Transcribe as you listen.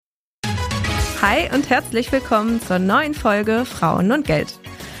Hi und herzlich willkommen zur neuen Folge Frauen und Geld.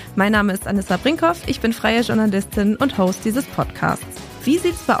 Mein Name ist Anissa Brinkhoff, ich bin freie Journalistin und Host dieses Podcasts. Wie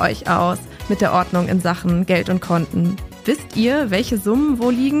sieht's bei euch aus mit der Ordnung in Sachen Geld und Konten? Wisst ihr, welche Summen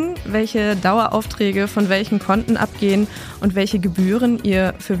wo liegen, welche Daueraufträge von welchen Konten abgehen und welche Gebühren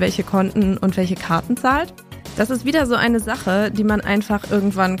ihr für welche Konten und welche Karten zahlt? Das ist wieder so eine Sache, die man einfach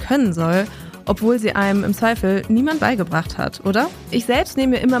irgendwann können soll, obwohl sie einem im Zweifel niemand beigebracht hat, oder? Ich selbst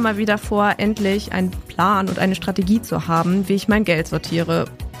nehme mir immer mal wieder vor, endlich einen Plan und eine Strategie zu haben, wie ich mein Geld sortiere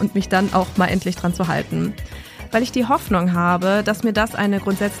und mich dann auch mal endlich dran zu halten. Weil ich die Hoffnung habe, dass mir das eine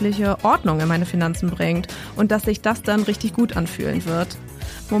grundsätzliche Ordnung in meine Finanzen bringt und dass sich das dann richtig gut anfühlen wird.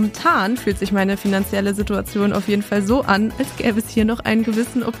 Momentan fühlt sich meine finanzielle Situation auf jeden Fall so an, als gäbe es hier noch einen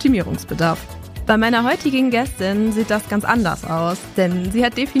gewissen Optimierungsbedarf. Bei meiner heutigen Gästin sieht das ganz anders aus, denn sie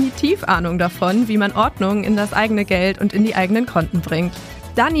hat definitiv Ahnung davon, wie man Ordnung in das eigene Geld und in die eigenen Konten bringt.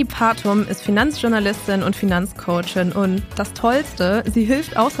 Dani Partum ist Finanzjournalistin und Finanzcoachin und das Tollste, sie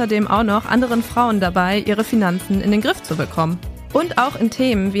hilft außerdem auch noch anderen Frauen dabei, ihre Finanzen in den Griff zu bekommen. Und auch in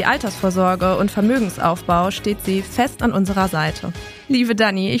Themen wie Altersvorsorge und Vermögensaufbau steht sie fest an unserer Seite. Liebe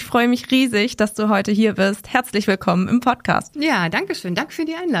Dani, ich freue mich riesig, dass du heute hier bist. Herzlich willkommen im Podcast. Ja, danke schön. Danke für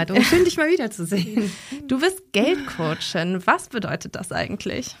die Einladung. Schön, dich mal wiederzusehen. Du bist Geldcoachin. Was bedeutet das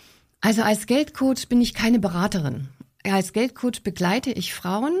eigentlich? Also als Geldcoach bin ich keine Beraterin. Als Geldcoach begleite ich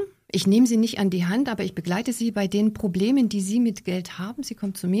Frauen. Ich nehme sie nicht an die Hand, aber ich begleite sie bei den Problemen, die sie mit Geld haben. Sie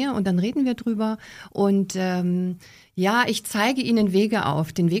kommt zu mir und dann reden wir drüber. Und ich zeige ihnen Wege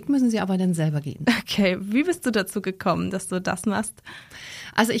auf. Den Weg müssen sie aber dann selber gehen. Okay, wie bist du dazu gekommen, dass du das machst?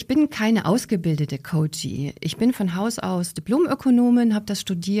 Also ich bin keine ausgebildete Coachie. Ich bin von Haus aus Diplomökonomin, habe das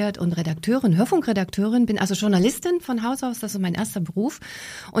studiert und Redakteurin, Hörfunkredakteurin, bin also Journalistin von Haus aus, das ist mein erster Beruf.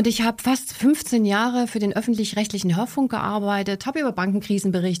 Und ich habe fast 15 Jahre für den öffentlich-rechtlichen Hörfunk gearbeitet, habe über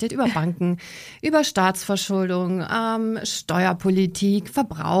Bankenkrisen berichtet, über Banken, über Staatsverschuldung, Steuerpolitik,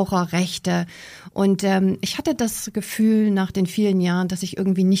 Verbraucherrechte. Und ich hatte das Gefühl nach den vielen Jahren, dass sich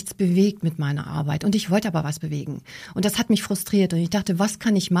irgendwie nichts bewegt mit meiner Arbeit. Und ich wollte aber was bewegen. Und das hat mich frustriert. Und ich dachte, was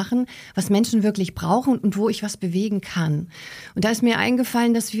kann ich machen, was Menschen wirklich brauchen und wo ich was bewegen kann? Und da ist mir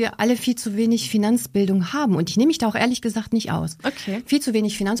eingefallen, dass wir alle viel zu wenig Finanzbildung haben. Und ich nehme mich da auch ehrlich gesagt nicht aus. Okay. Viel zu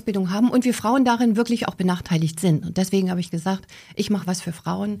wenig Finanzbildung haben und wir Frauen darin wirklich auch benachteiligt sind. Und deswegen habe ich gesagt, ich mache was für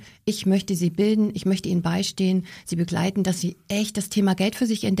Frauen. Ich möchte sie bilden, ich möchte ihnen beistehen, sie begleiten, dass sie echt das Thema Geld für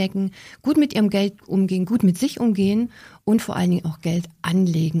sich entdecken, gut mit ihrem Geld umgehen, gut mit sich umgehen und vor allen Dingen auch Geld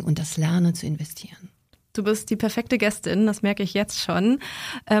anlegen und das Lernen zu investieren. Du bist die perfekte Gästin, das merke ich jetzt schon.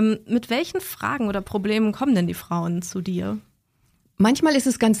 Mit welchen Fragen oder Problemen kommen denn die Frauen zu dir? Manchmal ist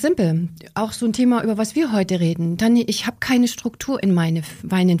es ganz simpel. Auch so ein Thema, über was wir heute reden. Dani, ich habe keine Struktur in meinen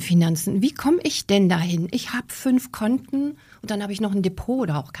Finanzen. Wie komme ich denn dahin? Ich habe 5 Konten und dann habe ich noch ein Depot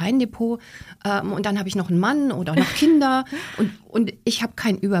oder auch kein Depot. Und dann habe ich noch einen Mann oder noch Kinder und ich habe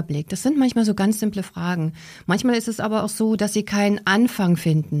keinen Überblick. Das sind manchmal so ganz simple Fragen. Manchmal ist es aber auch so, dass sie keinen Anfang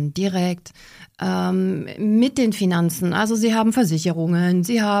finden, direkt mit den Finanzen. Also sie haben Versicherungen,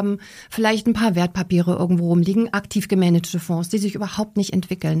 sie haben vielleicht ein paar Wertpapiere irgendwo rumliegen, aktiv gemanagte Fonds, die sich überhaupt nicht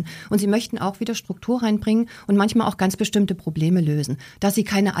entwickeln. Und sie möchten auch wieder Struktur reinbringen und manchmal auch ganz bestimmte Probleme lösen. Dass sie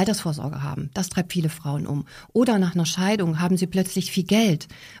keine Altersvorsorge haben, das treibt viele Frauen um. Oder nach einer Scheidung haben sie plötzlich viel Geld.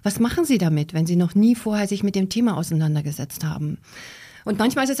 Was machen sie damit, wenn sie noch nie vorher sich mit dem Thema auseinandergesetzt haben? Und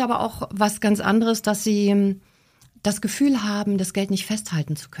manchmal ist es aber auch was ganz anderes, dass sie das Gefühl haben, das Geld nicht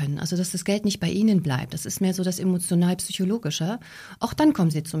festhalten zu können. Also, dass das Geld nicht bei ihnen bleibt. Das ist mehr so das emotional-psychologische. Auch dann kommen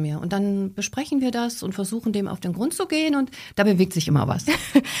sie zu mir und dann besprechen wir das und versuchen dem auf den Grund zu gehen und da bewegt sich immer was.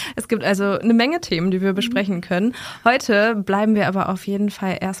 Es gibt also eine Menge Themen, die wir besprechen können. Heute bleiben wir aber auf jeden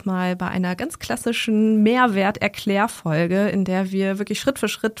Fall erstmal bei einer ganz klassischen Mehrwert-Erklärfolge, in der wir wirklich Schritt für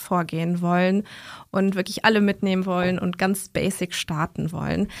Schritt vorgehen wollen und wirklich alle mitnehmen wollen und ganz basic starten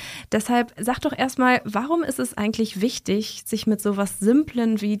wollen. Deshalb sag doch erstmal, warum ist es eigentlich wichtig, sich mit sowas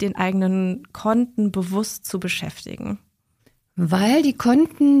Simplen wie den eigenen Konten bewusst zu beschäftigen? Weil die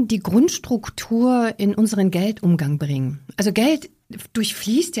Konten die Grundstruktur in unseren Geldumgang bringen. Also Geld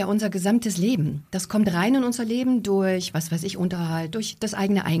durchfließt ja unser gesamtes Leben. Das kommt rein in unser Leben durch, Unterhalt, durch das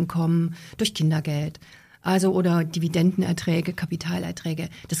eigene Einkommen, durch Kindergeld, also oder Dividendenerträge, Kapitalerträge.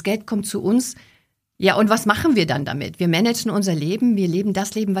 Das Geld kommt zu uns Ja, und was machen wir dann damit? Wir managen unser Leben, wir leben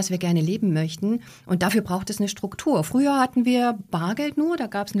das Leben, was wir gerne leben möchten und dafür braucht es eine Struktur. Früher hatten wir Bargeld nur, da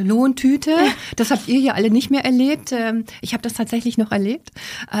gab es eine Lohntüte, das habt ihr hier alle nicht mehr erlebt. Ich habe das tatsächlich noch erlebt.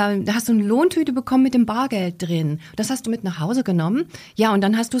 Da hast du eine Lohntüte bekommen mit dem Bargeld drin. Das hast du mit nach Hause genommen. Ja, und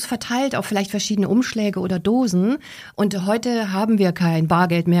dann hast du es verteilt auf vielleicht verschiedene Umschläge oder Dosen und heute haben wir kein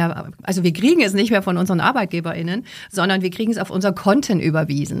Bargeld mehr. Also wir kriegen es nicht mehr von unseren ArbeitgeberInnen, sondern wir kriegen es auf unser Konten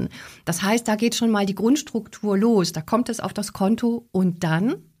überwiesen. Das heißt, da geht schon mal die Grundstruktur los. Da kommt es auf das Konto und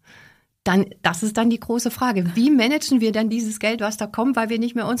dann, das ist dann die große Frage. Wie managen wir dann dieses Geld, was da kommt, weil wir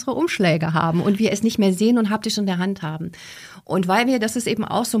nicht mehr unsere Umschläge haben und wir es nicht mehr sehen und haptisch in der Hand haben? Und das ist eben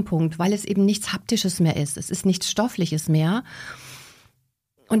auch so ein Punkt, weil es eben nichts Haptisches mehr ist. Es ist nichts Stoffliches mehr.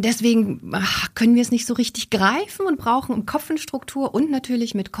 Und deswegen können wir es nicht so richtig greifen und brauchen im Kopf eine Struktur und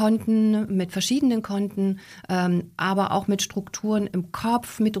natürlich mit Konten, mit verschiedenen Konten, aber auch mit Strukturen im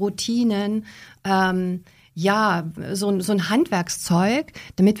Kopf, mit Routinen, so ein Handwerkszeug,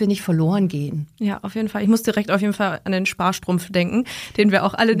 damit wir nicht verloren gehen. Ja, auf jeden Fall. Ich muss direkt auf jeden Fall an den Sparstrumpf denken, den wir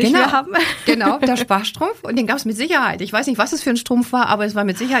auch alle nicht mehr haben. Genau, der Sparstrumpf. Und den gab es mit Sicherheit. Ich weiß nicht, was es für ein Strumpf war, aber es war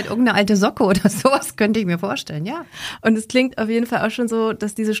mit Sicherheit irgendeine alte Socke oder sowas, könnte ich mir vorstellen, ja. Und es klingt auf jeden Fall auch schon so,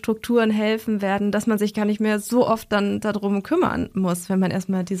 dass diese Strukturen helfen werden, dass man sich gar nicht mehr so oft dann darum kümmern muss, wenn man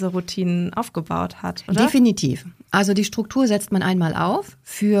erstmal diese Routinen aufgebaut hat, oder? Definitiv. Also die Struktur setzt man einmal auf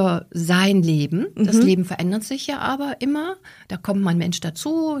für sein Leben. Das Leben verändert sich ja aber immer. Da kommt mal ein Mensch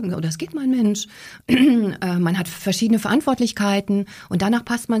dazu oder es geht mal ein Mensch. Man hat verschiedene Verantwortlichkeiten und danach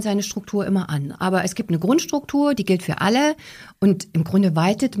passt man seine Struktur immer an. Aber es gibt eine Grundstruktur, die gilt für alle und im Grunde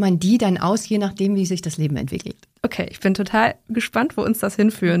weitet man die dann aus, je nachdem, wie sich das Leben entwickelt. Okay, ich bin total gespannt, wo uns das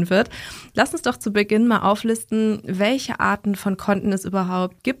hinführen wird. Lass uns doch zu Beginn mal auflisten, welche Arten von Konten es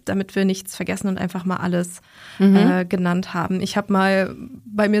überhaupt gibt, damit wir nichts vergessen und einfach mal alles genannt haben. Ich habe mal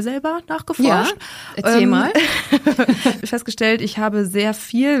bei mir selber nachgeforscht. Ja, erzähl mal. Festgestellt, ich habe sehr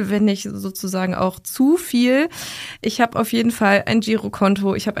viel, wenn nicht sozusagen auch zu viel. Ich habe auf jeden Fall ein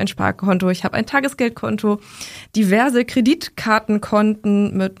Girokonto, ich habe ein Sparkonto, ich habe ein Tagesgeldkonto, diverse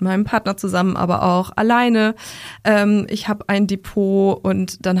Kreditkartenkonten mit meinem Partner zusammen, aber auch alleine. Ich habe ein Depot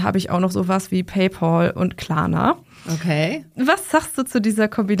und dann habe ich auch noch sowas wie PayPal und Klarna. Okay. Was sagst du zu dieser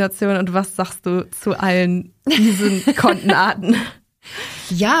Kombination und was sagst du zu allen diesen Kontenarten?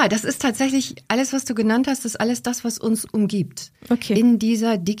 Ja, das ist tatsächlich alles, was du genannt hast, ist alles das, was uns umgibt. Okay. In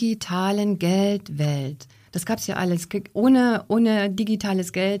dieser digitalen Geldwelt. Das gab's ja alles. Ohne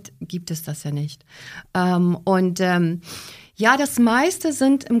digitales Geld gibt es das ja nicht. Ja, das meiste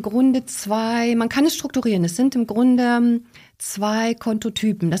sind im Grunde man kann es strukturieren. Es sind im Grunde 2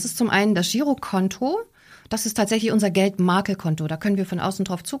 Kontotypen. Das ist zum einen das Girokonto. Das ist tatsächlich unser Geldmarkelkonto. Da können wir von außen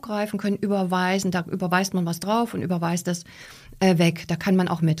drauf zugreifen, können überweisen. Da überweist man was drauf und überweist das weg. Da kann man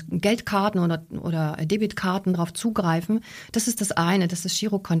auch mit Geldkarten oder Debitkarten drauf zugreifen. Das ist das eine, das ist das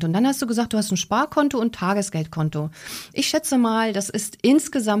Girokonto. Und dann hast du gesagt, du hast ein Sparkonto und Tagesgeldkonto. Ich schätze mal, das ist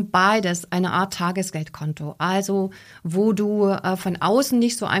insgesamt beides eine Art Tagesgeldkonto. Also wo du von außen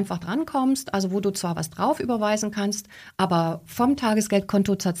nicht so einfach drankommst, also wo du zwar was drauf überweisen kannst, aber vom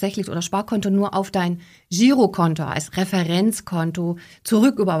Tagesgeldkonto tatsächlich oder Sparkonto nur auf dein Girokonto als Referenzkonto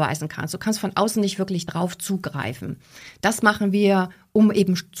zurücküberweisen kannst. Du kannst von außen nicht wirklich drauf zugreifen. Das machen wir, um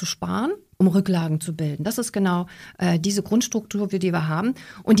eben zu sparen, um Rücklagen zu bilden. Das ist genau diese Grundstruktur, die wir haben.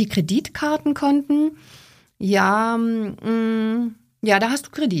 Und die Kreditkartenkonten, da hast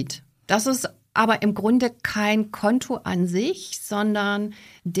du Kredit. Das ist aber im Grunde kein Konto an sich, sondern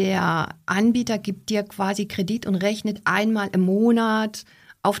der Anbieter gibt dir quasi Kredit und rechnet einmal im Monat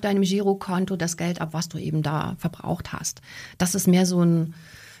auf deinem Girokonto das Geld ab, was du eben da verbraucht hast. Das ist mehr so ein,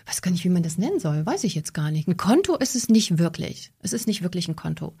 weiß gar nicht, wie man das nennen soll, weiß ich jetzt gar nicht. Ein Konto ist es nicht wirklich. Es ist nicht wirklich ein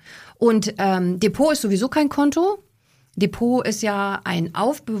Konto. Und Depot ist sowieso kein Konto. Depot ist ja ein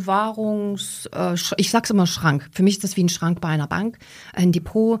ich sag's immer Schrank. Für mich ist das wie ein Schrank bei einer Bank. Ein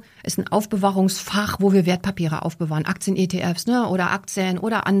Depot ist ein Aufbewahrungsfach, wo wir Wertpapiere aufbewahren. Aktien-ETFs, oder Aktien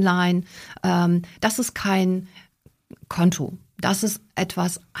oder Anleihen. Das ist kein Konto. Das ist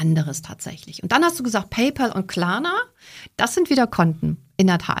etwas anderes tatsächlich. Und dann hast du gesagt, PayPal und Klarna, das sind wieder Konten, in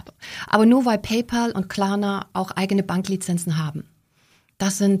der Tat. Aber nur weil PayPal und Klarna auch eigene Banklizenzen haben. Da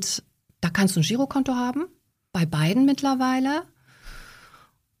kannst du ein Girokonto haben, bei beiden mittlerweile.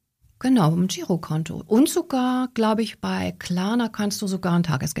 Genau, ein Girokonto. Und sogar, glaube ich, bei Klarna kannst du sogar ein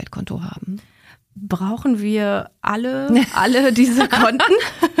Tagesgeldkonto haben. Brauchen wir alle diese Konten?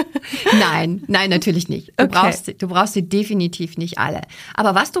 Nein, natürlich nicht. Du brauchst sie definitiv nicht alle.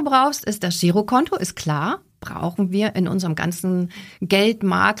 Aber was du brauchst, ist das Girokonto, ist klar. brauchen wir in unserem ganzen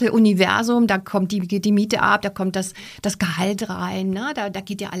Geldmakel-Universum. Da geht die Miete ab, da kommt das Gehalt rein, ne? Da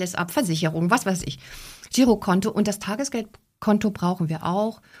geht ja alles ab, Versicherung, was weiß ich, Girokonto und das Tagesgeldkonto brauchen wir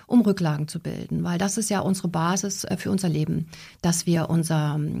auch, um Rücklagen zu bilden, weil das ist ja unsere Basis für unser Leben, dass wir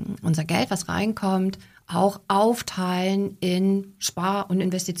unser Geld, was reinkommt, auch aufteilen in Spar- und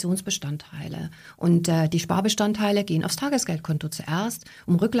Investitionsbestandteile. Und die Sparbestandteile gehen aufs Tagesgeldkonto zuerst,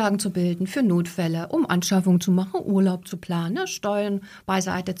 um Rücklagen zu bilden für Notfälle, um Anschaffungen zu machen, Urlaub zu planen, ne, Steuern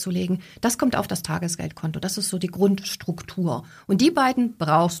beiseite zu legen. Das kommt auf das Tagesgeldkonto. Das ist so die Grundstruktur. Und die beiden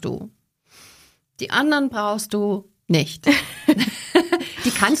brauchst du. Die anderen brauchst du nicht.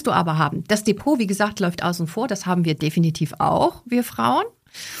 Die kannst du aber haben. Das Depot, wie gesagt, läuft außen vor. Das haben wir definitiv auch, wir Frauen.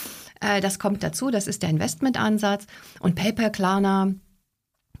 Das kommt dazu, das ist der Investmentansatz. Und PayPal-Klarna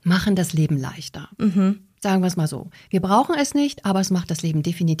machen das Leben leichter. Sagen wir es mal so. Wir brauchen es nicht, aber es macht das Leben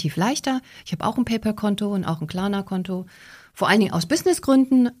definitiv leichter. Ich habe auch ein PayPal-Konto und auch ein Klarna-Konto. Vor allen Dingen aus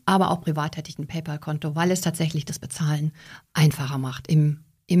Businessgründen, aber auch privat hätte ich ein PayPal-Konto, weil es tatsächlich das Bezahlen einfacher macht im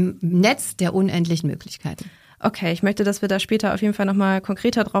Netz der unendlichen Möglichkeiten. Okay, ich möchte, dass wir da später auf jeden Fall nochmal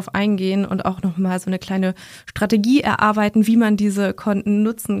konkreter drauf eingehen und auch nochmal so eine kleine Strategie erarbeiten, wie man diese Konten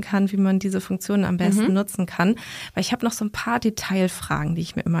nutzen kann, wie man diese Funktionen am besten nutzen kann. Weil ich habe noch so ein paar Detailfragen, die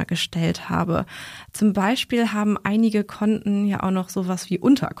ich mir immer gestellt habe. Zum Beispiel haben einige Konten ja auch noch sowas wie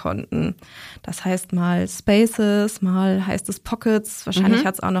Unterkonten. Das heißt mal Spaces, mal heißt es Pockets, wahrscheinlich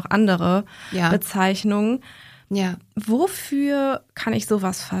hat es auch noch andere Bezeichnungen. Ja. Wofür kann ich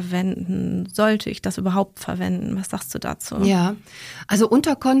sowas verwenden? Sollte ich das überhaupt verwenden? Was sagst du dazu? Ja, also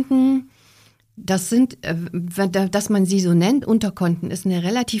Unterkonten, das sind, dass man sie so nennt, Unterkonten, ist eine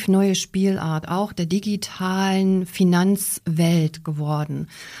relativ neue Spielart, auch der digitalen Finanzwelt geworden.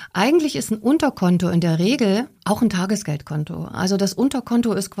 Eigentlich ist ein Unterkonto in der Regel auch ein Tagesgeldkonto. Also das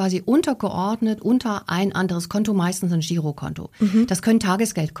Unterkonto ist quasi untergeordnet unter ein anderes Konto, meistens ein Girokonto. Das können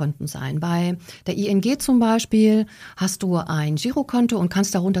Tagesgeldkonten sein. Bei der ING zum Beispiel hast du ein Girokonto und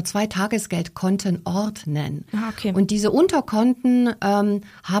kannst darunter 2 Tagesgeldkonten ordnen. Okay. Und diese Unterkonten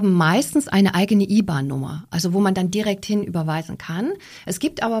haben meistens eine eigene IBAN-Nummer, also wo man dann direkt hin überweisen kann. Es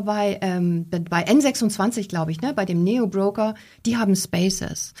gibt aber bei N26, glaube ich, ne, bei dem Neo-Broker, die haben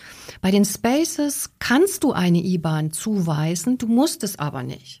Spaces. Bei den Spaces kannst du eine IBAN zuweisen, du musst es aber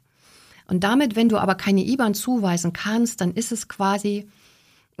nicht. Und damit, wenn du aber keine IBAN zuweisen kannst, dann ist es quasi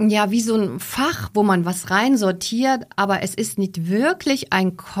ja wie so ein Fach, wo man was reinsortiert, aber es ist nicht wirklich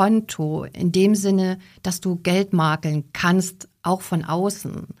ein Konto in dem Sinne, dass du Geld makeln kannst, auch von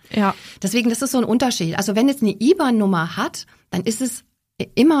außen. Ja. Deswegen, das ist so ein Unterschied. Also wenn es eine IBAN-Nummer hat, dann ist es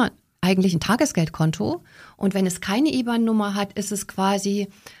immer eigentlich ein Tagesgeldkonto. Und wenn es keine IBAN-Nummer hat, ist es quasi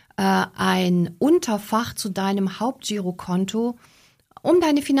ein Unterfach zu deinem Hauptgirokonto, um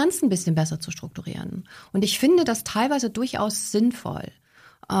deine Finanzen ein bisschen besser zu strukturieren. Und ich finde das teilweise durchaus sinnvoll.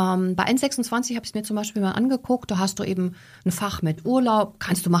 Bei N26 habe ich es mir zum Beispiel mal angeguckt, da hast du eben ein Fach mit Urlaub,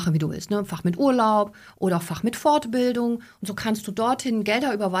 kannst du machen, wie du willst, ne? Ein Fach mit Urlaub oder Fach mit Fortbildung und so kannst du dorthin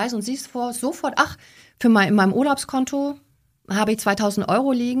Gelder überweisen und siehst sofort, in meinem Urlaubskonto habe ich 2.000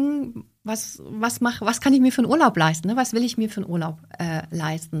 € liegen, was kann ich mir für einen Urlaub leisten, ne? Was will ich mir für einen Urlaub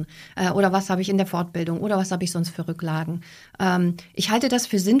leisten? Oder was habe ich in der Fortbildung oder was habe ich sonst für Rücklagen? Ich halte das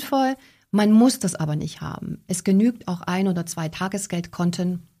für sinnvoll. Man muss das aber nicht haben. Es genügt auch 1 oder 2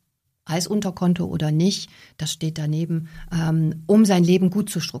 Tagesgeldkonten als Unterkonto oder nicht. Das steht daneben, um sein Leben gut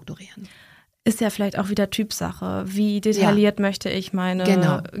zu strukturieren. Ist ja vielleicht auch wieder Typsache. Wie detailliert möchte ich meine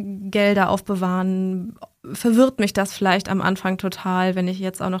Gelder aufbewahren? Verwirrt mich das vielleicht am Anfang total, wenn ich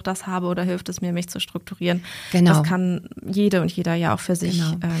jetzt auch noch das habe, oder hilft es mir, mich zu strukturieren? Genau. Das kann jede und jeder ja auch für sich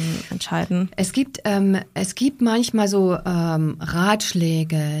entscheiden. Es gibt manchmal so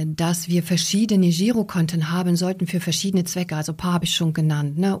Ratschläge, dass wir verschiedene Girokonten haben sollten für verschiedene Zwecke. Also ein paar habe ich schon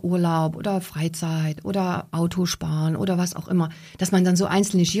genannt, ne? Urlaub oder Freizeit oder Autosparen oder was auch immer. Dass man dann so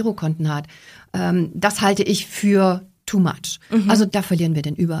einzelne Girokonten hat. Das halte ich für too much. Also da verlieren wir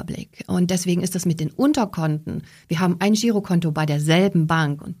den Überblick. Und deswegen ist das mit den Unterkonten. Wir haben ein Girokonto bei derselben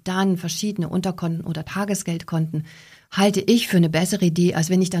Bank und dann verschiedene Unterkonten oder Tagesgeldkonten, halte ich für eine bessere Idee, als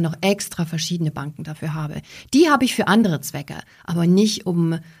wenn ich da noch extra verschiedene Banken dafür habe. Die habe ich für andere Zwecke, aber nicht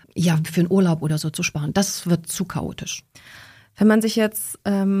um für einen Urlaub oder so zu sparen. Das wird zu chaotisch. Wenn man sich jetzt,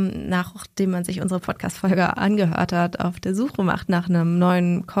 nachdem man sich unsere Podcast-Folge angehört hat, auf der Suche macht nach einem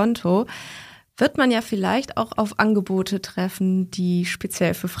neuen Konto, wird man ja vielleicht auch auf Angebote treffen, die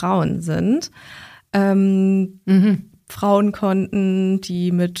speziell für Frauen sind. Frauenkonten,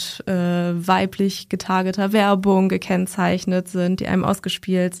 die mit weiblich getargeter Werbung gekennzeichnet sind, die einem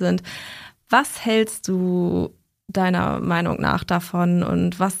ausgespielt sind. Was hältst du deiner Meinung nach davon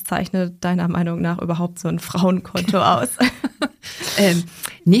und was zeichnet deiner Meinung nach überhaupt so ein Frauenkonto aus?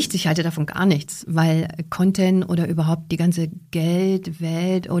 Nichts, ich halte davon gar nichts, weil Konten oder überhaupt die ganze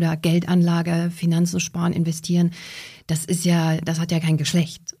Geldwelt oder Geldanlage, Finanzen, Sparen, Investieren, das hat ja kein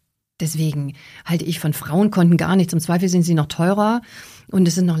Geschlecht. Deswegen halte ich von Frauenkonten gar nichts. Im Zweifel sind sie noch teurer und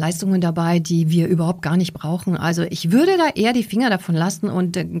es sind noch Leistungen dabei, die wir überhaupt gar nicht brauchen. Also ich würde da eher die Finger davon lassen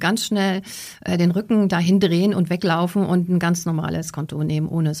und ganz schnell den Rücken dahin drehen und weglaufen und ein ganz normales Konto nehmen,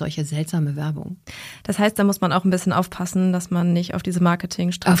 ohne solche seltsame Werbung. Das heißt, da muss man auch ein bisschen aufpassen, dass man nicht auf diese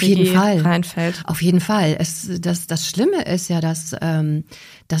Marketingstrategie reinfällt. Auf jeden Fall. Das Schlimme ist ja, dass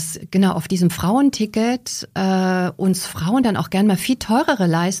genau auf diesem Frauenticket uns Frauen dann auch gern mal viel teurere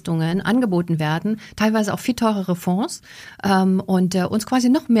Leistungen angeboten werden, teilweise auch viel teurere Fonds und uns quasi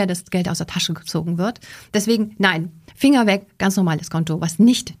noch mehr das Geld aus der Tasche gezogen wird. Deswegen, nein, Finger weg, ganz normales Konto, was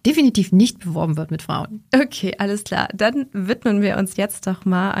definitiv nicht beworben wird mit Frauen. Okay, alles klar. Dann widmen wir uns jetzt doch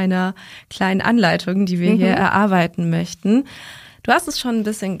mal einer kleinen Anleitung, die wir hier erarbeiten möchten. Du hast es schon ein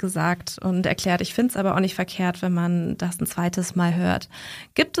bisschen gesagt und erklärt. Ich finde es aber auch nicht verkehrt, wenn man das ein zweites Mal hört.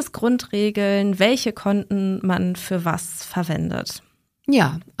 Gibt es Grundregeln, welche Konten man für was verwendet?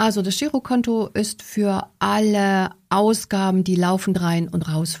 Ja, also das Girokonto ist für alle Ausgaben, die laufend rein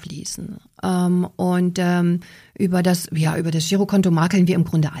und rausfließen. Über das Girokonto makeln wir im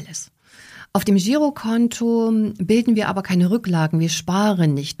Grunde alles. Auf dem Girokonto bilden wir aber keine Rücklagen, wir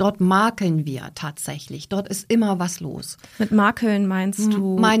sparen nicht. Dort makeln wir tatsächlich. Dort ist immer was los. Mit Makeln meinst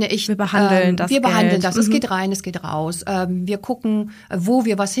du? Meine ich, wir behandeln das Wir Geld. behandeln das. Es geht rein, es geht raus. Wir gucken, wo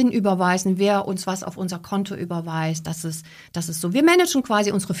wir was hinüberweisen, wer uns was auf unser Konto überweist. Das ist so. Wir managen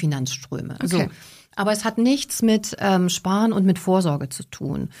quasi unsere Finanzströme. Okay. So. Aber es hat nichts mit Sparen und mit Vorsorge zu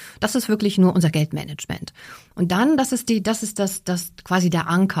tun. Das ist wirklich nur unser Geldmanagement. Und dann, das ist quasi der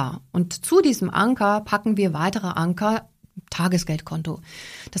Anker. Und zu diesem Anker packen wir weitere Anker, Tagesgeldkonto.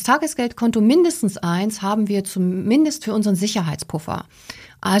 Das Tagesgeldkonto mindestens 1 haben wir zumindest für unseren Sicherheitspuffer.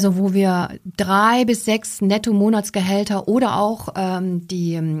 Also wo wir 3 bis 6 Netto-Monatsgehälter oder auch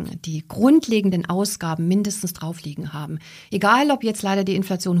die grundlegenden Ausgaben mindestens drauf liegen haben. Egal, ob jetzt leider die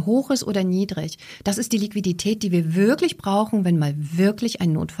Inflation hoch ist oder niedrig. Das ist die Liquidität, die wir wirklich brauchen, wenn mal wirklich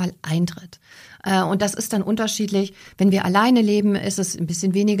ein Notfall eintritt. Und das ist dann unterschiedlich. Wenn wir alleine leben, ist es ein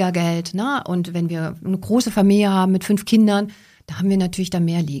bisschen weniger Geld, ne? Und wenn wir eine große Familie haben mit 5 Kindern, da haben wir natürlich da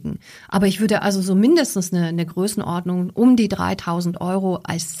mehr liegen. Aber ich würde also so mindestens eine Größenordnung um die 3.000 €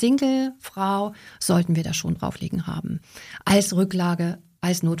 als Singlefrau sollten wir da schon drauf liegen haben. Als Rücklage,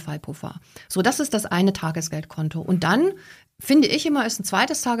 als Notfallpuffer. So, das ist das eine Tagesgeldkonto. Und dann finde ich immer, ist ein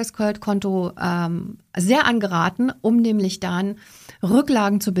zweites Tagesgeldkonto sehr angeraten, um nämlich dann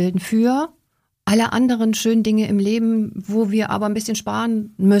Rücklagen zu bilden für alle anderen schönen Dinge im Leben, wo wir aber ein bisschen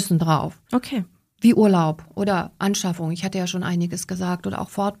sparen müssen drauf. Okay. Wie Urlaub oder Anschaffung. Ich hatte ja schon einiges gesagt oder auch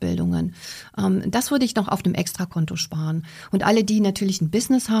Fortbildungen. Das würde ich noch auf dem Extrakonto sparen. Und alle, die natürlich ein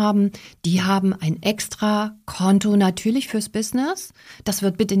Business haben, die haben ein Extrakonto natürlich fürs Business. Das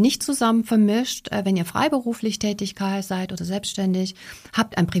wird bitte nicht zusammen vermischt. Wenn ihr freiberuflich tätig seid oder selbstständig,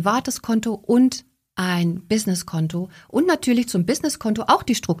 habt ein privates Konto und ein Businesskonto und natürlich zum Businesskonto auch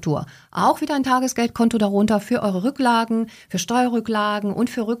die Struktur. Auch wieder ein Tagesgeldkonto darunter für eure Rücklagen, für Steuerrücklagen und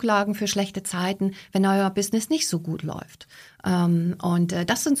für Rücklagen für schlechte Zeiten, wenn euer Business nicht so gut läuft. Und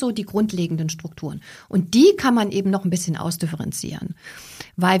das sind so die grundlegenden Strukturen. Und die kann man eben noch ein bisschen ausdifferenzieren.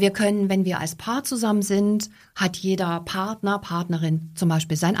 Weil wir können, wenn wir als Paar zusammen sind, hat jeder Partner, Partnerin zum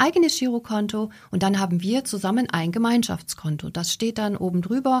Beispiel sein eigenes Girokonto und dann haben wir zusammen ein Gemeinschaftskonto. Das steht dann oben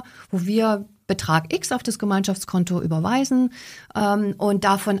drüber, wo wir Betrag X auf das Gemeinschaftskonto überweisen und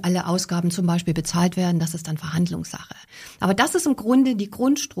davon alle Ausgaben zum Beispiel bezahlt werden. Das ist dann Verhandlungssache. Aber das ist im Grunde die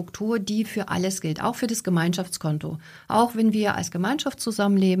Grundstruktur, die für alles gilt, auch für das Gemeinschaftskonto. Auch wenn wir als Gemeinschaft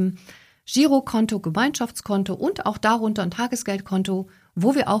zusammenleben, Girokonto, Gemeinschaftskonto und auch darunter ein Tagesgeldkonto,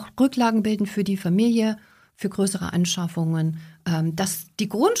 wo wir auch Rücklagen bilden für die Familie, für größere Anschaffungen. Die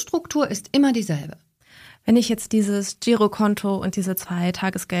Grundstruktur ist immer dieselbe. Wenn ich jetzt dieses Girokonto und diese 2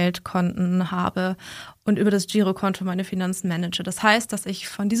 Tagesgeldkonten habe und über das Girokonto meine Finanzen manage, das heißt, dass ich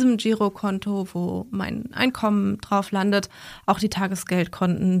von diesem Girokonto, wo mein Einkommen drauf landet, auch die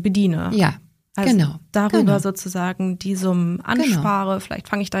Tagesgeldkonten bediene. Ja, also genau. Darüber sozusagen die Summen anspare. Genau. Vielleicht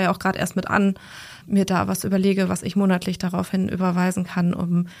fange ich da ja auch gerade erst mit an, mir da was überlege, was ich monatlich daraufhin überweisen kann,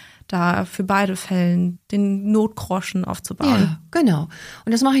 um da für beide Fällen den Notgroschen aufzubauen. Ja, genau.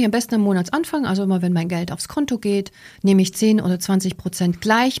 Und das mache ich am besten am Monatsanfang. Also immer, wenn mein Geld aufs Konto geht, nehme ich 10 oder 20%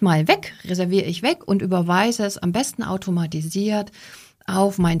 gleich mal weg, reserviere ich weg und überweise es am besten automatisiert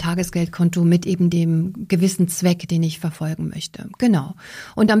auf mein Tagesgeldkonto mit eben dem gewissen Zweck, den ich verfolgen möchte. Genau.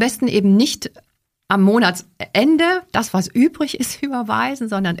 Und am besten eben nicht am Monatsende das, was übrig ist, überweisen,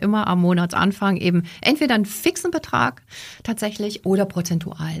 sondern immer am Monatsanfang eben entweder einen fixen Betrag tatsächlich oder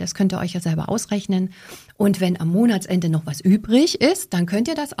prozentual. Das könnt ihr euch ja selber ausrechnen. Und wenn am Monatsende noch was übrig ist, dann könnt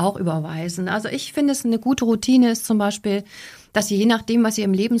ihr das auch überweisen. Also ich finde, es eine gute Routine ist zum Beispiel, dass ihr je nachdem, was ihr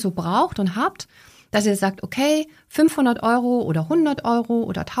im Leben so braucht und habt, dass ihr sagt, okay, 500 Euro oder 100 Euro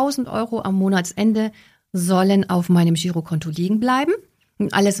oder 1000 Euro am Monatsende sollen auf meinem Girokonto liegen bleiben.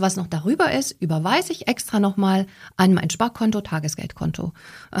 Und alles, was noch darüber ist, überweise ich extra nochmal an mein Sparkonto, Tagesgeldkonto.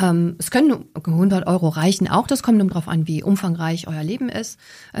 Es können 100 Euro reichen auch. Das kommt darauf an, wie umfangreich euer Leben ist,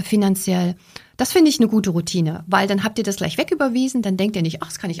 finanziell. Das finde ich eine gute Routine, weil dann habt ihr das gleich wegüberwiesen. Dann denkt ihr nicht, ach,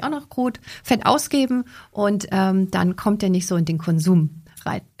 das kann ich auch noch gut fett ausgeben. Und dann kommt ihr nicht so in den Konsum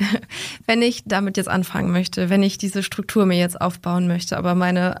rein. Wenn ich damit jetzt anfangen möchte, wenn ich diese Struktur mir jetzt aufbauen möchte, aber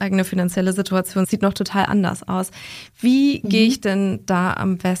meine eigene finanzielle Situation sieht noch total anders aus, wie gehe ich denn da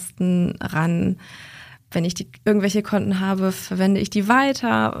am besten ran? Wenn ich irgendwelche Konten habe, verwende ich die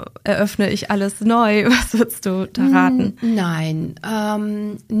weiter? Eröffne ich alles neu? Was würdest du da raten? Nein.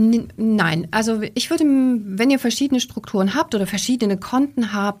 Also ich würde, wenn ihr verschiedene Strukturen habt oder verschiedene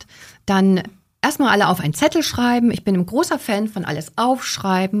Konten habt, dann erstmal alle auf einen Zettel schreiben. Ich bin ein großer Fan von alles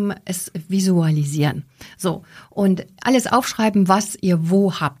aufschreiben, es visualisieren. So. Und alles aufschreiben, was ihr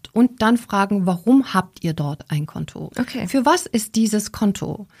wo habt. Und dann fragen, warum habt ihr dort ein Konto? Okay. Für was ist dieses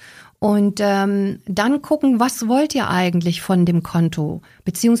Konto? Und dann gucken, was wollt ihr eigentlich von dem Konto?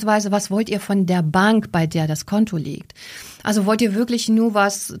 Beziehungsweise was wollt ihr von der Bank, bei der das Konto liegt? Also wollt ihr wirklich nur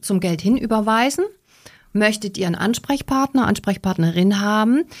was zum Geld hinüberweisen? Möchtet ihr einen Ansprechpartner, Ansprechpartnerin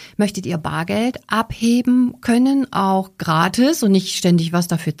haben? Möchtet ihr Bargeld abheben können, auch gratis und nicht ständig was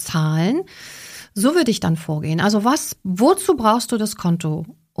dafür zahlen? So würde ich dann vorgehen. Also wozu brauchst du das Konto?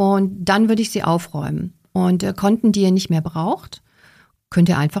 Und dann würde ich sie aufräumen. Und Konten, die ihr nicht mehr braucht, könnt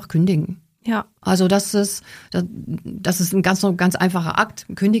ihr einfach kündigen. Ja. Also das ist ein ganz einfacher Akt.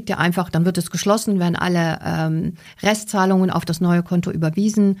 Kündigt ihr einfach, dann wird es geschlossen, werden alle Restzahlungen auf das neue Konto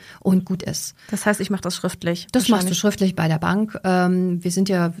überwiesen und gut ist. Das heißt, ich mache das schriftlich? Das machst du schriftlich bei der Bank. Ist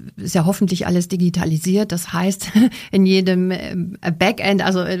ja hoffentlich alles digitalisiert. Das heißt, in jedem Backend,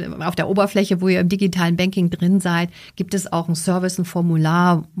 also auf der Oberfläche, wo ihr im digitalen Banking drin seid, gibt es auch ein Service, ein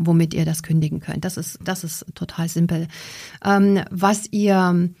Formular, womit ihr das kündigen könnt. Das ist total simpel. Was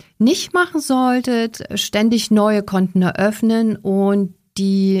ihr nicht machen solltet, ständig neue Konten eröffnen und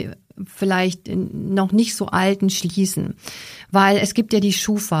die vielleicht noch nicht so alten schließen. Weil es gibt ja die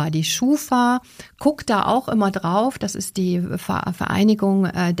Schufa. Die Schufa guckt da auch immer drauf. Das ist die Vereinigung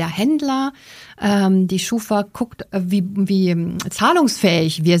der Händler. Die Schufa guckt, wie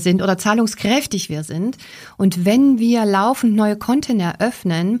zahlungsfähig wir sind oder zahlungskräftig wir sind. Und wenn wir laufend neue Konten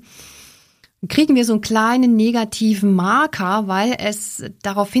eröffnen, kriegen wir so einen kleinen negativen Marker, weil es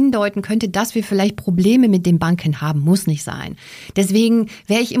darauf hindeuten könnte, dass wir vielleicht Probleme mit den Banken haben. Muss nicht sein. Deswegen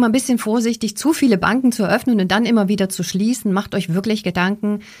wäre ich immer ein bisschen vorsichtig, zu viele Banken zu öffnen und dann immer wieder zu schließen. Macht euch wirklich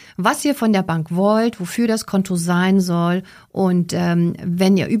Gedanken, was ihr von der Bank wollt, wofür das Konto sein soll. Und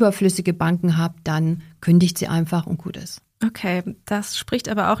wenn ihr überflüssige Banken habt, dann kündigt sie einfach und gut ist. Okay, das spricht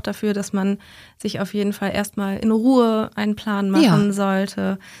aber auch dafür, dass man sich auf jeden Fall erstmal in Ruhe einen Plan machen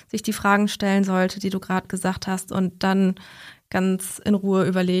sollte, sich die Fragen stellen sollte, die du gerade gesagt hast und dann ganz in Ruhe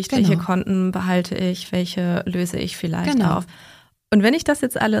überlegt, welche Konten behalte ich, welche löse ich vielleicht auf. Und wenn ich das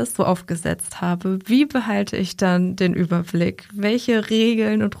jetzt alles so aufgesetzt habe, wie behalte ich dann den Überblick? Welche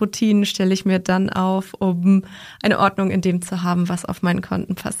Regeln und Routinen stelle ich mir dann auf, um eine Ordnung in dem zu haben, was auf meinen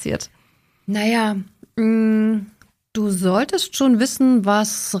Konten passiert? Naja, du solltest schon wissen,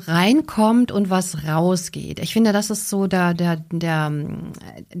 was reinkommt und was rausgeht. Ich finde, das ist so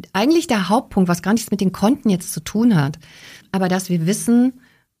eigentlich der Hauptpunkt, was gar nichts mit den Konten jetzt zu tun hat. Aber dass wir wissen,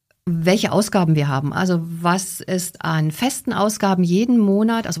 welche Ausgaben wir haben. Also was ist an festen Ausgaben jeden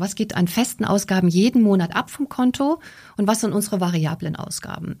Monat, also was geht an festen Ausgaben jeden Monat ab vom Konto und was sind unsere variablen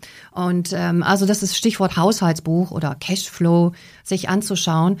Ausgaben. Und also das ist Stichwort Haushaltsbuch oder Cashflow, sich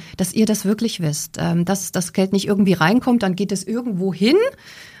anzuschauen, dass ihr das wirklich wisst, dass das Geld nicht irgendwie reinkommt, dann geht es irgendwo hin.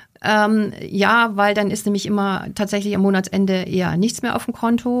 Weil dann ist nämlich immer tatsächlich am Monatsende eher nichts mehr auf dem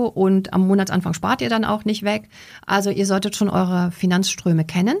Konto und am Monatsanfang spart ihr dann auch nicht weg. Also ihr solltet schon eure Finanzströme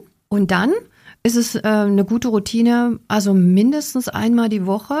kennen. Und dann ist es eine gute Routine, also mindestens einmal die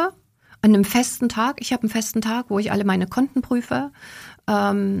Woche an einem festen Tag. Ich habe einen festen Tag, wo ich alle meine Konten prüfe.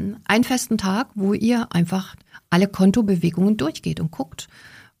 Einen festen Tag, wo ihr einfach alle Kontobewegungen durchgeht und guckt.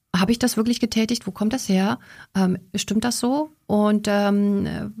 habe ich das wirklich getätigt? Wo kommt das her? Stimmt das so? Und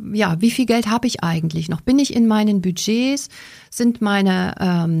wie viel Geld habe ich eigentlich noch? Bin ich in meinen Budgets? Sind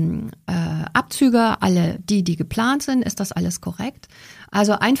meine Abzüge alle die geplant sind? Ist das alles korrekt?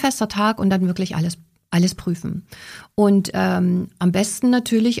 Also ein fester Tag und dann wirklich alles prüfen. Und am besten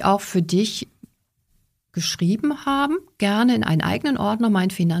natürlich auch für dich geschrieben haben, gerne in einen eigenen Ordner, meinen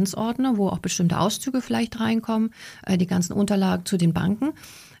Finanzordner, wo auch bestimmte Auszüge vielleicht reinkommen, die ganzen Unterlagen zu den Banken,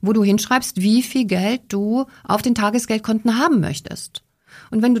 wo du hinschreibst, wie viel Geld du auf den Tagesgeldkonten haben möchtest.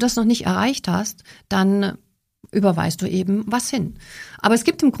 Und wenn du das noch nicht erreicht hast, dann überweist du eben was hin. Aber es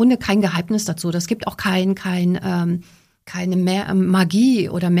gibt im Grunde kein Geheimnis dazu. Das gibt auch keine Magie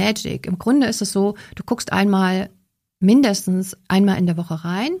oder Magic. Im Grunde ist es so, du guckst mindestens einmal in der Woche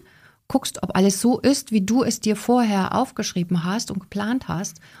rein, guckst, ob alles so ist, wie du es dir vorher aufgeschrieben hast und geplant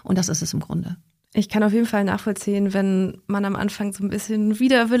hast. Und das ist es im Grunde. Ich kann auf jeden Fall nachvollziehen, wenn man am Anfang so ein bisschen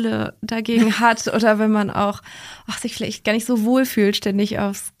Widerwille dagegen hat oder wenn man auch sich vielleicht gar nicht so wohl fühlt, ständig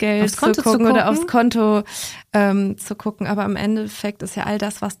aufs Geld zu gucken oder aufs Konto zu gucken. Aber im Endeffekt ist ja all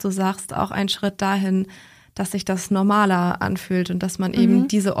das, was du sagst, auch ein Schritt dahin, dass sich das normaler anfühlt und dass man eben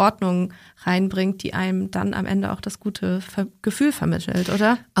diese Ordnung reinbringt, die einem dann am Ende auch das gute Gefühl vermittelt,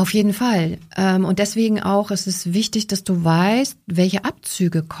 oder? Auf jeden Fall. Und deswegen auch, es ist wichtig, dass du weißt, welche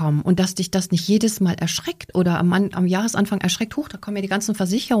Abzüge kommen und dass dich das nicht jedes Mal erschreckt oder am Jahresanfang erschreckt, da kommen ja die ganzen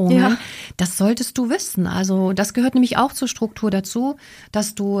Versicherungen. Ja. Das solltest du wissen. Also das gehört nämlich auch zur Struktur dazu,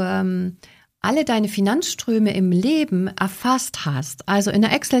 dass du alle deine Finanzströme im Leben erfasst hast, also in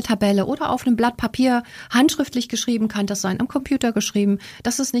einer Excel-Tabelle oder auf einem Blatt Papier, handschriftlich geschrieben, kann das sein, am Computer geschrieben,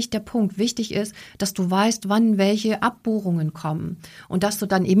 das ist nicht der Punkt. Wichtig ist, dass du weißt, wann welche Abbuchungen kommen und dass du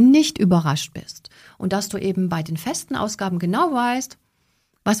dann eben nicht überrascht bist und dass du eben bei den festen Ausgaben genau weißt,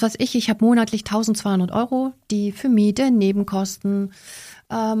 was weiß ich habe monatlich 1.200 €, die für Miete, Nebenkosten,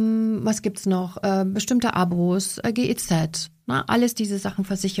 was gibt's noch, bestimmte Abos, GEZ, alles diese Sachen,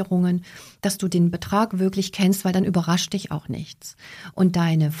 Versicherungen, dass du den Betrag wirklich kennst, weil dann überrascht dich auch nichts. Und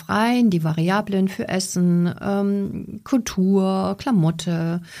deine freien, die Variablen für Essen, Kultur,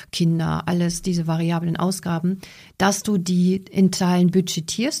 Klamotte, Kinder, alles diese variablen Ausgaben, dass du die in Teilen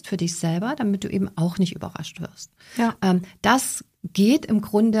budgetierst für dich selber, damit du eben auch nicht überrascht wirst. Ja. Das geht im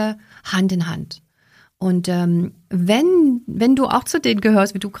Grunde Hand in Hand. Und wenn du auch zu denen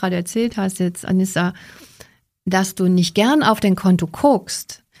gehörst, wie du gerade erzählt hast jetzt, Anissa, dass du nicht gern auf dein Konto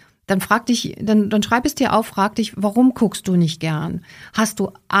guckst, dann schreib es dir auf, frag dich, warum guckst du nicht gern? Hast du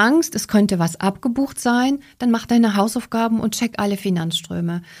Angst, es könnte was abgebucht sein? Dann mach deine Hausaufgaben und check alle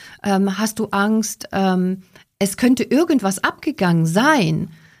Finanzströme. Hast du Angst, es könnte irgendwas abgegangen sein?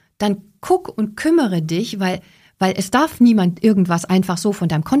 Dann guck und kümmere dich, weil es darf niemand irgendwas einfach so von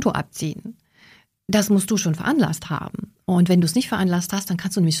deinem Konto abziehen. Das musst du schon veranlasst haben. Und wenn du es nicht veranlasst hast, dann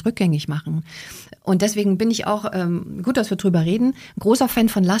kannst du nämlich rückgängig machen. Und deswegen bin ich auch, gut, dass wir drüber reden, großer Fan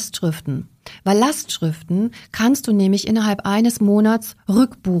von Lastschriften. Weil Lastschriften kannst du nämlich innerhalb eines Monats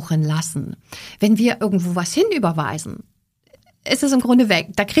rückbuchen lassen. Wenn wir irgendwo was hinüberweisen, ist es im Grunde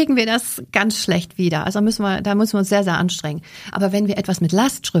weg. Da kriegen wir das ganz schlecht wieder. Also da müssen wir uns sehr, sehr anstrengen. Aber wenn wir etwas mit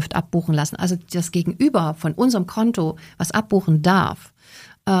Lastschrift abbuchen lassen, also das Gegenüber von unserem Konto was abbuchen darf,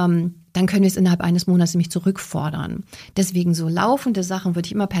 dann können wir es innerhalb eines Monats nämlich zurückfordern. Deswegen so laufende Sachen würde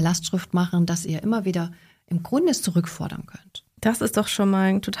ich immer per Lastschrift machen, dass ihr immer wieder im Grunde es zurückfordern könnt. Das ist doch schon mal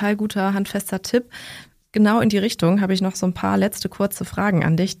ein total guter, handfester Tipp. Genau in die Richtung habe ich noch so ein paar letzte kurze Fragen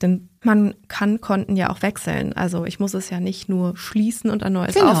an dich, denn man kann Konten ja auch wechseln. Also ich muss es ja nicht nur schließen und ein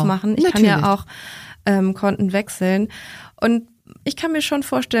neues aufmachen. Ich kann ja auch Konten wechseln. Und ich kann mir schon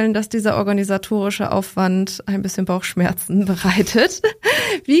vorstellen, dass dieser organisatorische Aufwand ein bisschen Bauchschmerzen bereitet.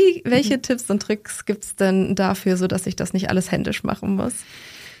 Welche Tipps und Tricks gibt's denn dafür, sodass ich das nicht alles händisch machen muss?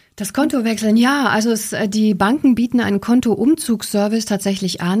 Das Konto wechseln, ja, also die Banken bieten einen Kontoumzugsservice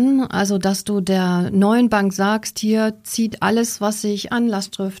tatsächlich an, also dass du der neuen Bank sagst, hier zieht alles, was sich an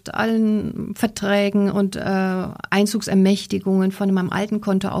Lastschrift, allen Verträgen und Einzugsermächtigungen von meinem alten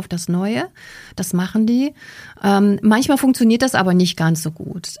Konto auf das neue. Das machen die. Manchmal funktioniert das aber nicht ganz so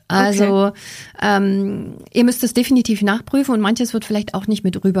gut. Also ihr müsst es definitiv nachprüfen und manches wird vielleicht auch nicht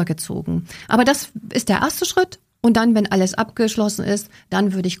mit rübergezogen. Aber das ist der erste Schritt. Und dann, wenn alles abgeschlossen ist,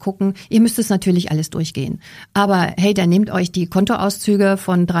 dann würde ich gucken, ihr müsst es natürlich alles durchgehen. Aber hey, dann nehmt euch die Kontoauszüge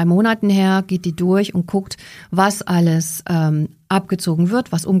von 3 Monaten her, geht die durch und guckt, was alles abgezogen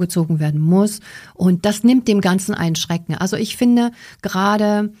wird, was umgezogen werden muss. Und das nimmt dem Ganzen einen Schrecken. Also ich finde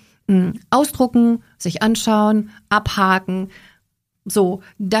gerade ausdrucken, sich anschauen, abhaken, so,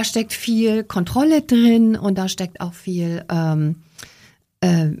 da steckt viel Kontrolle drin und da steckt auch viel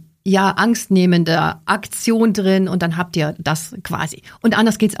angstnehmende Aktion drin und dann habt ihr das quasi. Und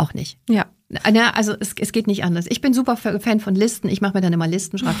anders geht's auch nicht. Ja. Also es geht nicht anders. Ich bin super Fan von Listen. Ich mache mir dann immer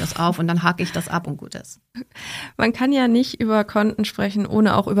Listen, schreibe das auf und dann hake ich das ab und gut ist. Man kann ja nicht über Konten sprechen,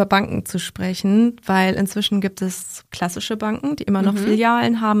 ohne auch über Banken zu sprechen, weil inzwischen gibt es klassische Banken, die immer noch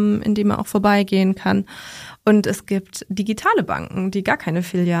Filialen haben, in denen man auch vorbeigehen kann. Und es gibt digitale Banken, die gar keine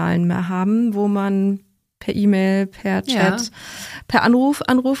Filialen mehr haben, wo man per E-Mail, per Chat, per Anruf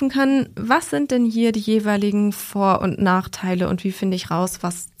anrufen kann. Was sind denn hier die jeweiligen Vor- und Nachteile und wie finde ich raus,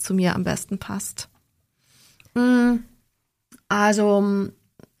 was zu mir am besten passt? Also,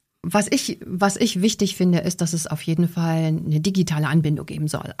 was ich wichtig finde, ist, dass es auf jeden Fall eine digitale Anbindung geben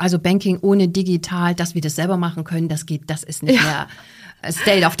soll. Also Banking ohne digital, dass wir das selber machen können, das ist nicht mehr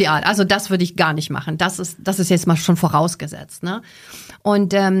State of the Art. Also das würde ich gar nicht machen. Das ist jetzt mal schon vorausgesetzt, ne?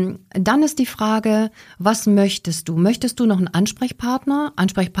 Und dann ist die Frage, was möchtest du? Möchtest du noch einen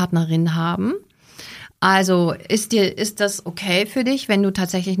Ansprechpartnerin haben? Also ist das okay für dich, wenn du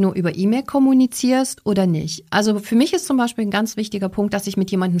tatsächlich nur über E-Mail kommunizierst oder nicht? Also für mich ist zum Beispiel ein ganz wichtiger Punkt, dass ich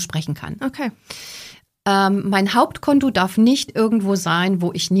mit jemandem sprechen kann. Okay. Mein Hauptkonto darf nicht irgendwo sein,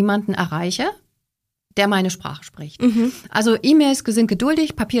 wo ich niemanden erreiche, der meine Sprache spricht. Also E-Mails sind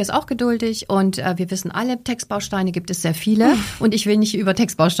geduldig, Papier ist auch geduldig und wir wissen alle, Textbausteine gibt es sehr viele und ich will nicht über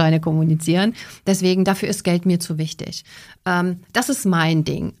Textbausteine kommunizieren. Deswegen, dafür ist Geld mir zu wichtig. Das ist mein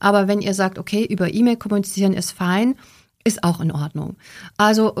Ding. Aber wenn ihr sagt, okay, über E-Mail kommunizieren ist fein, ist auch in Ordnung.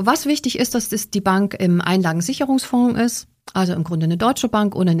 Also was wichtig ist, dass die Bank im Einlagensicherungsfonds ist, also im Grunde eine deutsche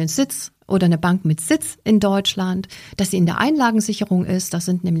Bank oder eine Bank mit Sitz in Deutschland, dass sie in der Einlagensicherung ist. Das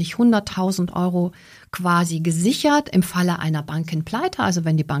sind nämlich 100.000 Euro quasi gesichert im Falle einer Bankenpleite, also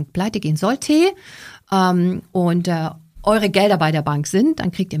wenn die Bank pleite gehen sollte und eure Gelder bei der Bank sind,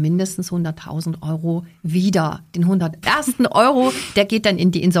 dann kriegt ihr mindestens 100.000 Euro wieder. Den 101. Euro, der geht dann in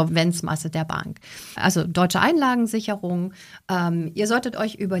die Insolvenzmasse der Bank. Also deutsche Einlagensicherung. Ihr solltet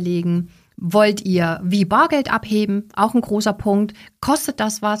euch überlegen, wollt ihr wie Bargeld abheben? Auch ein großer Punkt. Kostet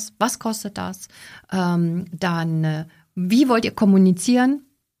das was? Was kostet das? Wie wollt ihr kommunizieren?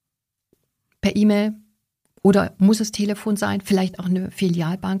 Per E-Mail? Oder muss es Telefon sein? Vielleicht auch eine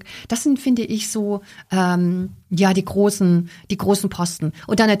Filialbank? Das sind, finde ich, so die großen Posten.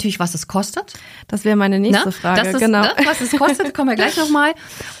 Und dann natürlich, was es kostet. Das wäre meine nächste Frage. Genau. Was es kostet, kommen wir gleich nochmal.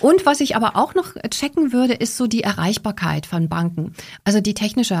 Und was ich aber auch noch checken würde, ist so die Erreichbarkeit von Banken. Also die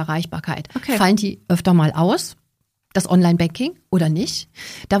technische Erreichbarkeit. Okay. Fallen die öfter mal aus? Das Online-Banking oder nicht?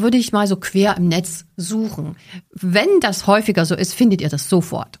 Da würde ich mal so quer im Netz suchen. Wenn das häufiger so ist, findet ihr das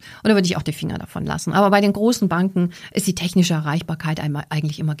sofort. Und da würde ich auch die Finger davon lassen. Aber bei den großen Banken ist die technische Erreichbarkeit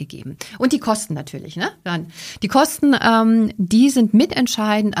eigentlich immer gegeben. Und die Kosten natürlich, ne? Dann die Kosten, die sind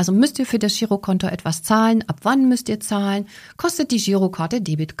mitentscheidend. Also müsst ihr für das Girokonto etwas zahlen? Ab wann müsst ihr zahlen? Kostet die Girokarte,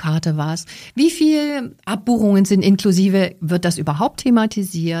 Debitkarte was? Wie viel Abbuchungen sind inklusive? Wird das überhaupt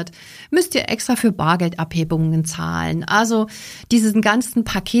thematisiert? Müsst ihr extra für Bargeldabhebungen zahlen? Also diesen ganzen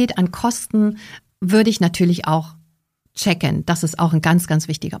Paket an Kosten würde ich natürlich auch checken. Das ist auch ein ganz, ganz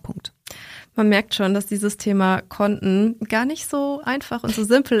wichtiger Punkt. Man merkt schon, dass dieses Thema Konten gar nicht so einfach und so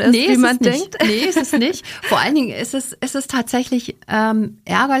simpel ist, wie man denkt. Nee, ist es nicht. Vor allen Dingen ist es tatsächlich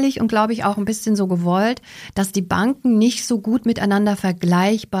ärgerlich und glaube ich auch ein bisschen so gewollt, dass die Banken nicht so gut miteinander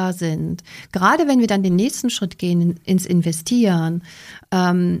vergleichbar sind. Gerade wenn wir dann den nächsten Schritt gehen ins Investieren,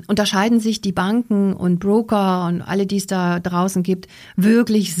 unterscheiden sich die Banken und Broker und alle, die es da draußen gibt,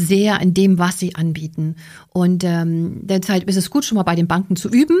 wirklich sehr in dem, was sie anbieten. Und deshalb ist es gut, schon mal bei den Banken zu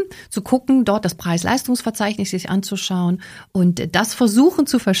üben, zu gucken, dort das Preis-Leistungs-Verzeichnis sich anzuschauen und das versuchen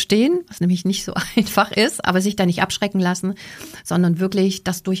zu verstehen, was nämlich nicht so einfach ist, aber sich da nicht abschrecken lassen, sondern wirklich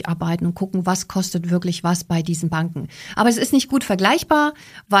das durcharbeiten und gucken, was kostet wirklich was bei diesen Banken. Aber es ist nicht gut vergleichbar,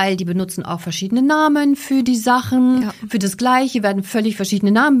 weil die benutzen auch verschiedene Namen für die Sachen, für das Gleiche werden völlig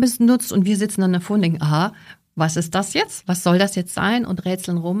verschiedene Namen benutzt und wir sitzen dann davor und denken, aha, was ist das jetzt? Was soll das jetzt sein? Und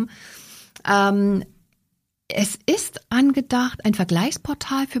rätseln rum. Es ist angedacht, ein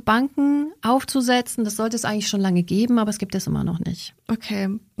Vergleichsportal für Banken aufzusetzen. Das sollte es eigentlich schon lange geben, aber es gibt es immer noch nicht. Okay,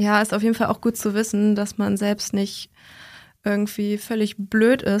 ja, ist auf jeden Fall auch gut zu wissen, dass man selbst nicht irgendwie völlig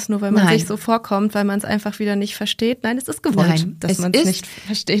blöd ist, nur weil man sich so vorkommt, weil man es einfach wieder nicht versteht. Nein, es ist gewollt, dass man es nicht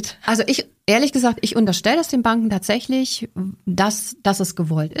versteht. Also ehrlich gesagt, ich unterstelle das den Banken tatsächlich, dass es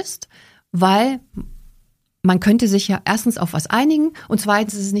gewollt ist, weil man könnte sich ja erstens auf was einigen und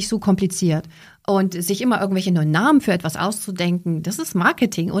zweitens ist es nicht so kompliziert. Und sich immer irgendwelche neuen Namen für etwas auszudenken, das ist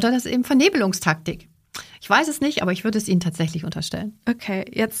Marketing oder das ist eben Vernebelungstaktik. Ich weiß es nicht, aber ich würde es Ihnen tatsächlich unterstellen. Okay,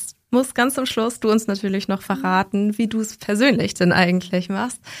 jetzt muss ganz zum Schluss du uns natürlich noch verraten, wie du es persönlich denn eigentlich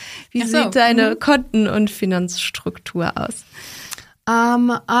machst. Wie sieht deine Konten- und Finanzstruktur aus?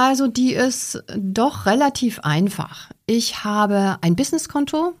 Also die ist doch relativ einfach. Ich habe ein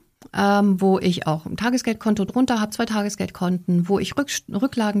Businesskonto, wo ich auch ein Tagesgeldkonto drunter habe, 2 Tagesgeldkonten, wo ich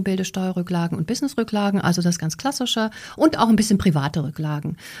Rücklagen bilde, Steuerrücklagen und Businessrücklagen, also das ganz Klassische und auch ein bisschen private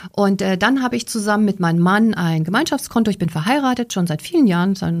Rücklagen. Und dann habe ich zusammen mit meinem Mann ein Gemeinschaftskonto. Ich bin verheiratet, schon seit vielen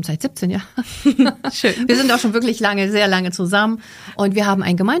Jahren, seit 17 Jahren. Schön. Wir sind auch schon wirklich sehr lange zusammen und wir haben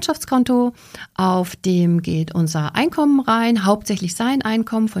ein Gemeinschaftskonto, auf dem geht unser Einkommen rein, hauptsächlich sein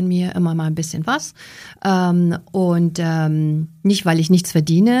Einkommen, von mir immer mal ein bisschen was. Nicht, weil ich nichts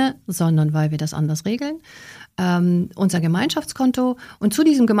verdiene, sondern weil wir das anders regeln. Unser Gemeinschaftskonto. Und zu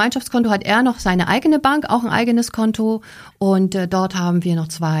diesem Gemeinschaftskonto hat er noch seine eigene Bank, auch ein eigenes Konto. Und dort haben wir noch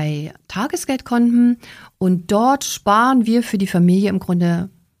 2 Tagesgeldkonten. Und dort sparen wir für die Familie im Grunde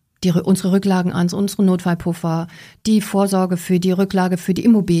unsere Rücklagen an, unsere Notfallpuffer, die Vorsorge für die Rücklage für die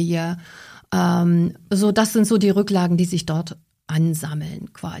Immobilie. Das sind so die Rücklagen, die sich dort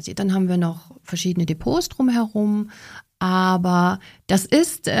ansammeln quasi. Dann haben wir noch verschiedene Depots drumherum. Aber das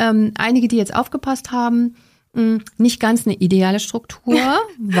ist, einige, die jetzt aufgepasst haben, nicht ganz eine ideale Struktur,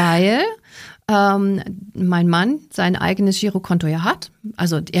 weil mein Mann sein eigenes Girokonto ja hat.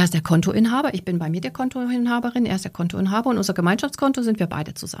 Also er ist der Kontoinhaber, ich bin bei mir der Kontoinhaberin, er ist der Kontoinhaber und unser Gemeinschaftskonto sind wir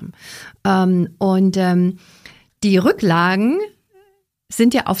beide zusammen. Die Rücklagen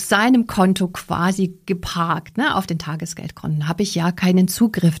sind ja auf seinem Konto quasi geparkt, ne? Auf den Tagesgeldkonten habe ich ja keinen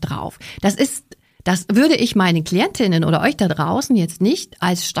Zugriff drauf. Das würde ich meinen Klientinnen oder euch da draußen jetzt nicht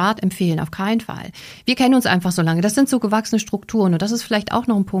als Start empfehlen, auf keinen Fall. Wir kennen uns einfach so lange. Das sind so gewachsene Strukturen und das ist vielleicht auch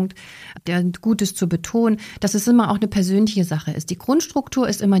noch ein Punkt, der gut ist zu betonen, dass es immer auch eine persönliche Sache ist. Die Grundstruktur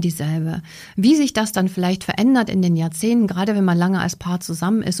ist immer dieselbe. Wie sich das dann vielleicht verändert in den Jahrzehnten, gerade wenn man lange als Paar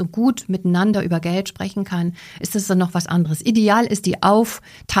zusammen ist und gut miteinander über Geld sprechen kann, ist das dann noch was anderes. Ideal ist die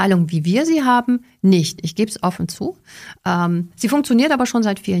Aufteilung, wie wir sie haben, nicht. Ich gebe es offen zu. Sie funktioniert aber schon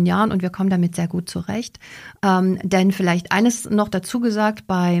seit vielen Jahren und wir kommen damit sehr gut zurecht. Denn vielleicht eines noch dazu gesagt,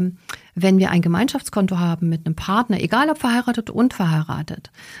 wenn wir ein Gemeinschaftskonto haben mit einem Partner, egal ob verheiratet oder unverheiratet,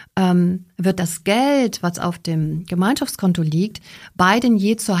 wird das Geld, was auf dem Gemeinschaftskonto liegt, beiden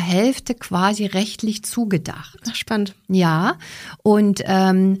je zur Hälfte quasi rechtlich zugedacht. Ach, spannend. Ja, und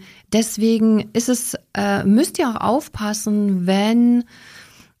deswegen müsst ihr auch aufpassen,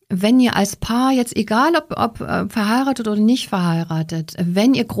 wenn ihr als Paar jetzt, egal ob verheiratet oder nicht verheiratet,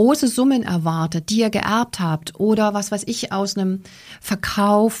 wenn ihr große Summen erwartet, die ihr geerbt habt oder was weiß ich aus einem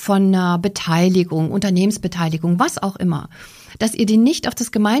Verkauf von einer Beteiligung, Unternehmensbeteiligung, was auch immer, dass ihr die nicht auf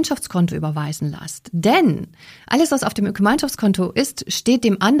das Gemeinschaftskonto überweisen lasst. Denn alles, was auf dem Gemeinschaftskonto ist, steht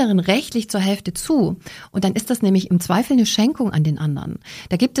dem anderen rechtlich zur Hälfte zu. Und dann ist das nämlich im Zweifel eine Schenkung an den anderen.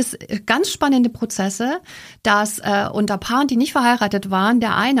 Da gibt es ganz spannende Prozesse, dass unter Paaren, die nicht verheiratet waren,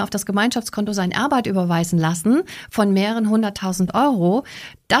 der eine auf das Gemeinschaftskonto sein Erbe hat überweisen lassen von mehreren 100.000 Euro.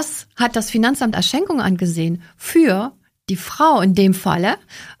 Das hat das Finanzamt als Schenkung angesehen für die Frau in dem Falle,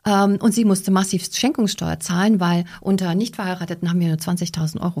 und sie musste massiv Schenkungssteuer zahlen, weil unter Nichtverheirateten haben wir nur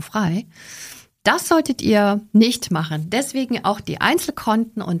 20.000 Euro frei. Das solltet ihr nicht machen. Deswegen auch die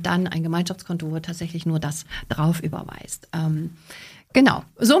Einzelkonten und dann ein Gemeinschaftskonto, wo tatsächlich nur das drauf überweist. Genau,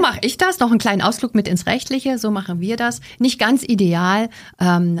 so mache ich das. Noch einen kleinen Ausflug mit ins Rechtliche, so machen wir das. Nicht ganz ideal,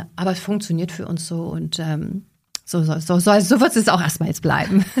 aber es funktioniert für uns so und so wird es auch erstmal jetzt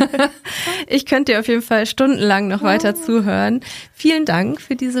bleiben. Ich könnte dir auf jeden Fall stundenlang noch weiter zuhören. Vielen Dank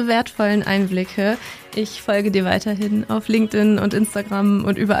für diese wertvollen Einblicke. Ich folge dir weiterhin auf LinkedIn und Instagram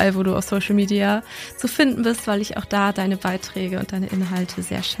und überall, wo du auf Social Media zu finden bist, weil ich auch da deine Beiträge und deine Inhalte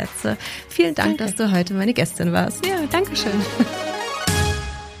sehr schätze. Vielen Dank, dass du heute meine Gästin warst. Ja, danke schön.